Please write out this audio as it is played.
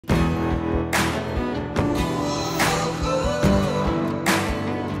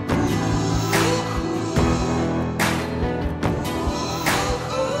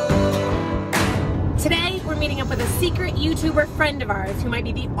meeting up with a secret YouTuber friend of ours who might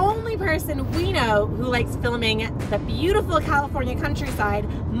be the only person we know who likes filming the beautiful California countryside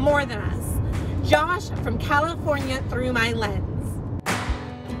more than us. Josh from California Through My Lens.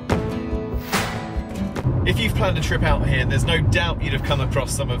 If you've planned a trip out here, there's no doubt you'd have come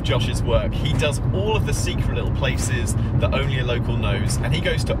across some of Josh's work. He does all of the secret little places that only a local knows, and he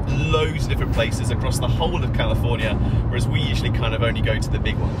goes to loads of different places across the whole of California, whereas we usually kind of only go to the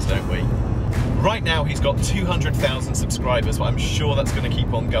big ones, don't we? Right now he's got 200,000 subscribers, but I'm sure that's going to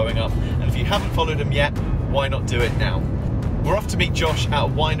keep on going up, and if you haven't followed him yet, why not do it now? We're off to meet Josh at a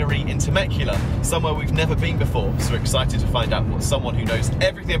winery in Temecula, somewhere we've never been before, so we're excited to find out what someone who knows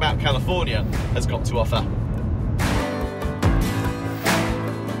everything about California has got to offer.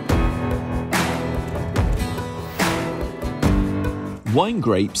 Wine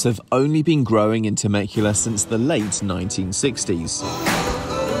grapes have only been growing in Temecula since the late 1960s.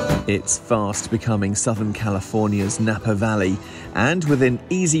 It's fast becoming Southern California's Napa Valley and within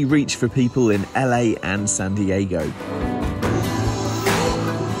easy reach for people in LA and San Diego.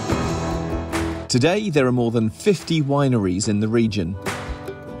 Today, there are more than 50 wineries in the region.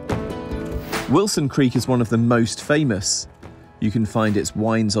 Wilson Creek is one of the most famous. You can find its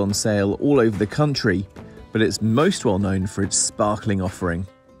wines on sale all over the country, but it's most well known for its sparkling offering.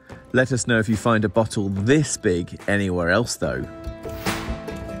 Let us know if you find a bottle this big anywhere else though.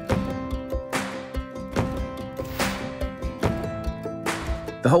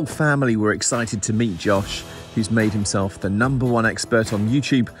 The whole family were excited to meet Josh, who's made himself the #1 expert on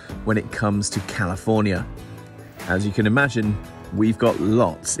YouTube when it comes to California. As you can imagine, we've got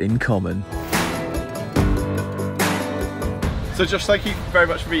lots in common. So Josh, thank you very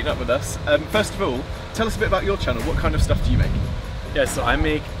much for meeting up with us. First of all, tell us a bit about your channel. What kind of stuff do you make? Yeah, so I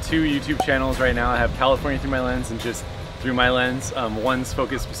make 2 YouTube channels right now. I have California Through My Lens and just Through My Lens. One's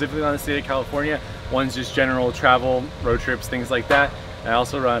focused specifically on the state of California. One's just general travel, road trips, things like that. I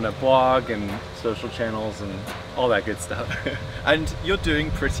also run a blog and social channels and all that good stuff. And you're doing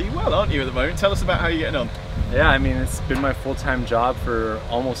pretty well, aren't you, at the moment? Tell us about how you're getting on. Yeah, I mean, it's been my full-time job for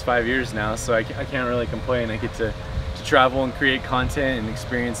almost 5 years now, so I can't really complain. I get to travel and create content and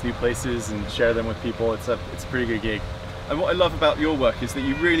experience new places and share them with people. It's a pretty good gig. And what I love about your work is that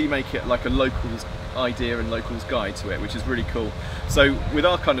you really make it like a local's idea and local's guide to it, which is really cool. So with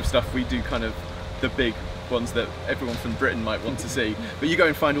our kind of stuff, we do kind of the big ones that everyone from Britain might want to see, but you go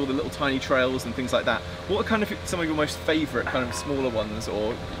and find all the little tiny trails and things like that. What are kind of some of your most favourite kind of smaller ones,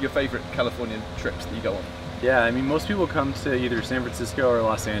 or your favourite Californian trips that you go on? Yeah, I mean, most people come to either San Francisco or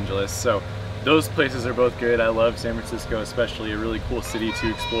Los Angeles, so those places are both good. I love San Francisco, especially, a really cool city to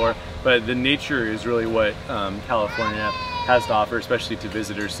explore, but the nature is really what California has to offer, especially to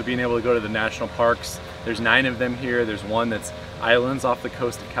visitors. So being able to go to the national parks, there's 9 of them here. There's one that's islands off the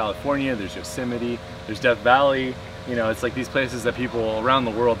coast of California. There's Yosemite, there's Death Valley. You know, it's like these places that people around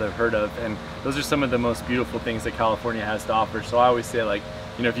the world have heard of, and those are some of the most beautiful things that California has to offer. So I always say, like,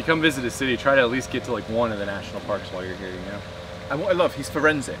 you know, if you come visit a city, try to at least get to like one of the national parks while you're here, you know. And what I love, he's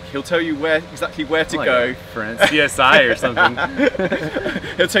forensic. He'll tell you exactly where to go. For instance, CSI or something.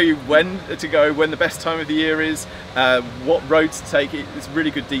 He'll tell you when to go, when the best time of the year is, what roads to take. It's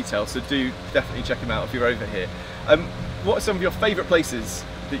really good detail, so do definitely check him out if you're over here. What are some of your favourite places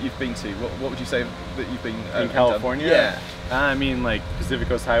that you've been to? What would you say that you've been in California? Yeah. I mean, like Pacific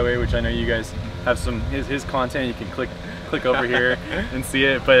Coast Highway, which I know you guys have some his content. You can click over here and see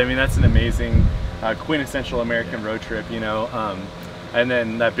it. But I mean, that's an amazing quintessential American road trip, you know. And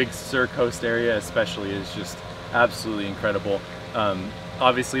then that Big Sur coast area especially is just absolutely incredible.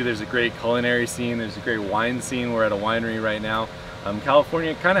 Obviously there's a great culinary scene, there's a great wine scene. We're at a winery right now.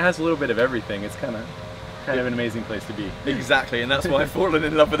 California kind of has a little bit of everything. It's kind of an amazing place to be. Exactly, and that's why I've fallen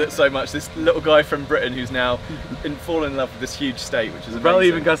in love with it so much. This little guy from Britain who's now fallen in love with this huge state, which is amazing. Probably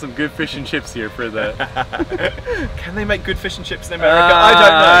even got some good fish and chips here for the... Can they make good fish and chips in America?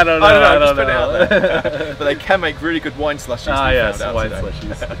 I don't know. Just put it out there. But they can make really good wine slushies. Yes, wine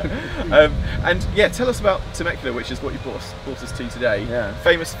slushies. And yeah, tell us about Temecula, which is what you brought us to today. Yeah.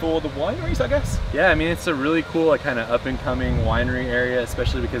 Famous for the wineries, I guess? Yeah, I mean, it's a really cool, like, kind of up-and-coming winery area,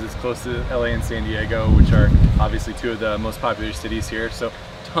 especially because it's close to LA and San Diego, which are obviously 2 of the most popular cities here. So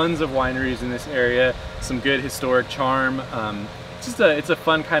tons of wineries in this area, some good historic charm. It's a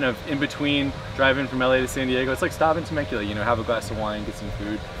fun kind of in-between driving from LA to San Diego. It's like stop in Temecula, you know, have a glass of wine, get some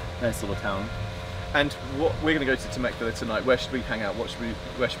food. Nice little town. And we're going to go to Temecula tonight. Where should we hang out? Where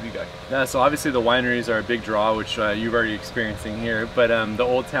should we go? Yeah, so obviously the wineries are a big draw, which you've already experiencing here. But the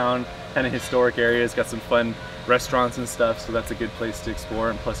old town, kind of historic area, has got some fun restaurants and stuff. So that's a good place to explore,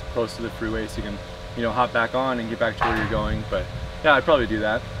 and plus close to the freeway, so you can, you know, hop back on and get back to where you're going. But yeah, I'd probably do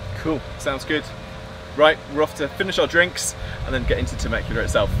that. Cool, sounds good. Right, we're off to finish our drinks and then get into Temecula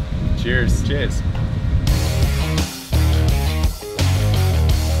itself. Cheers. Cheers.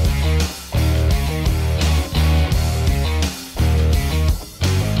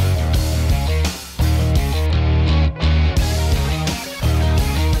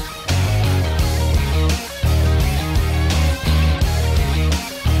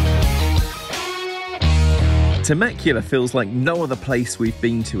 Temecula feels like no other place we've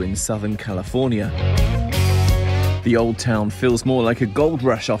been to in Southern California. The old town feels more like a gold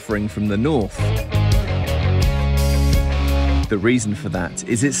rush offering from the north. The reason for that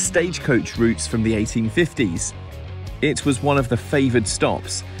is its stagecoach routes from the 1850s. It was one of the favoured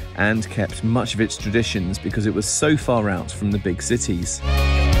stops and kept much of its traditions because it was so far out from the big cities.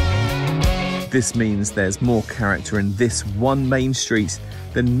 This means there's more character in this one main street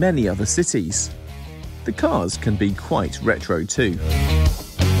than many other cities. The cars can be quite retro too.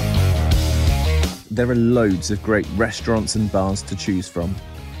 There are loads of great restaurants and bars to choose from.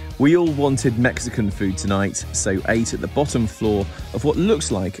 We all wanted Mexican food tonight, so ate at the bottom floor of what looks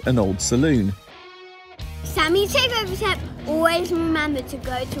like an old saloon. Sammy takeover tip, always remember to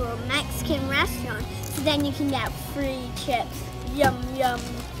go to a Mexican restaurant so then you can get free chips. Yum yum.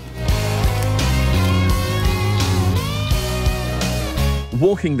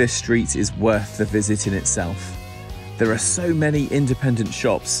 Walking this street is worth the visit in itself. There are so many independent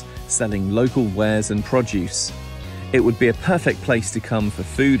shops selling local wares and produce. It would be a perfect place to come for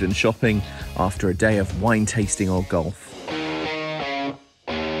food and shopping after a day of wine tasting or golf.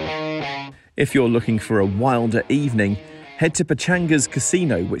 If you're looking for a wilder evening, head to Pachanga's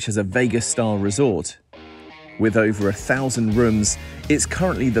Casino, which has a Vegas-style resort. With over 1,000 rooms, it's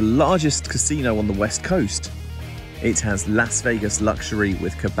currently the largest casino on the West Coast. It has Las Vegas luxury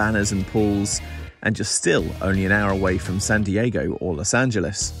with cabanas and pools, and just still only an hour away from San Diego or Los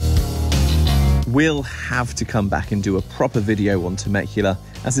Angeles. We'll have to come back and do a proper video on Temecula,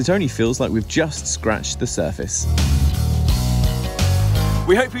 as it only feels like we've just scratched the surface.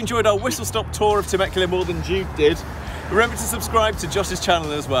 We hope you enjoyed our whistle-stop tour of Temecula more than Jude did. Remember to subscribe to Josh's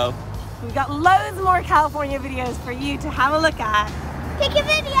channel as well. We've got loads more California videos for you to have a look at. Pick a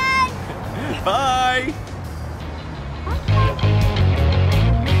video! Bye!